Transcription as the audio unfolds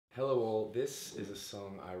Hello all, this is a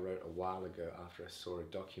song I wrote a while ago after I saw a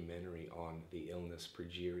documentary on the illness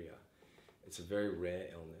progeria. It's a very rare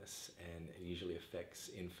illness and it usually affects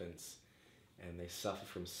infants, and they suffer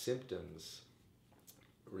from symptoms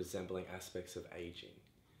resembling aspects of aging.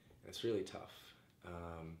 And it's really tough.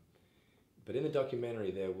 But in the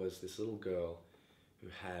documentary there was this little girl who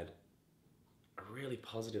had a really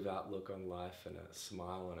positive outlook on life and a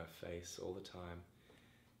smile on her face all the time.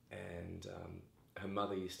 And her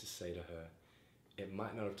mother used to say to her, it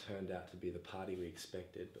might not have turned out to be the party we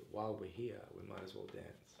expected, but while we're here, we might as well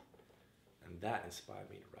dance. And that inspired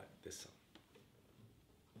me to write this song.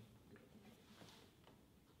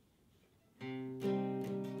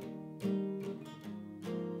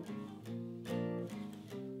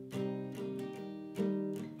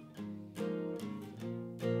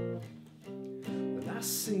 When I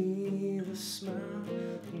see the smile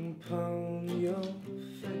upon your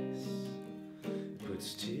face,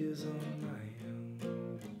 puts tears on my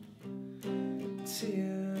own,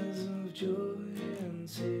 tears of joy and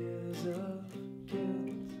tears of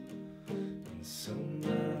guilt, and some I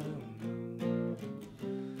don't know.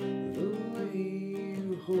 The way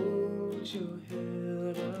you hold your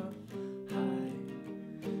head up high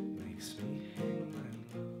makes me hang my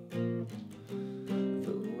low.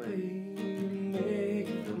 The way you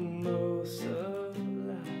make the most of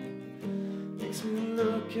life makes me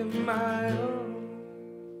look at my own.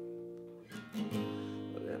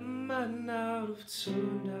 Might not have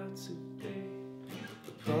turned out to be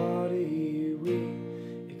the party we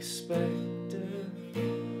expected.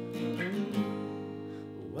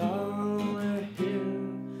 While we're here,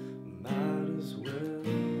 might as well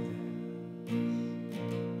dance.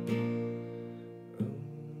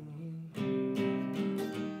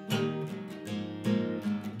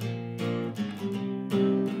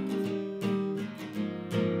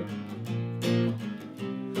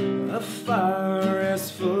 A fire is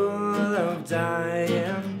full of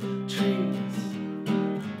dying trees,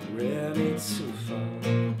 ready to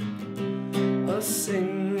fall. A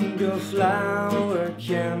single flower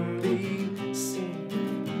can be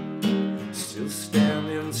seen, still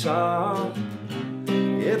standing tall.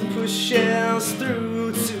 It pushes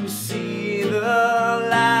through to see the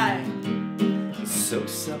light and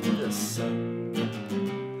soaks up the sun.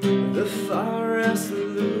 The forest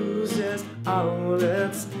loses all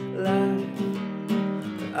its life,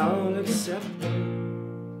 all except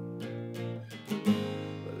one.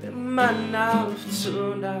 Well, it might not have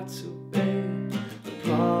turned out to be the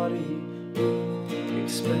party we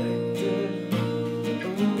expected.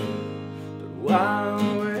 But while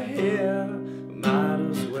we're here, we might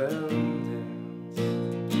as well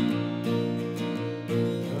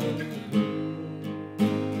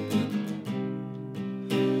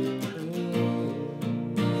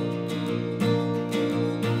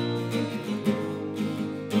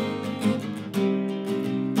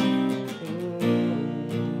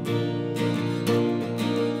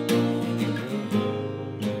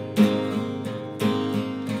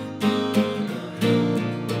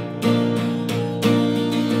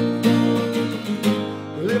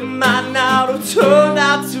might not have turned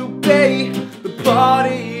out to be the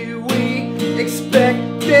party we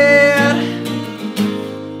expected.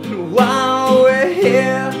 And while we're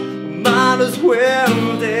here, we might as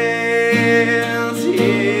well dance.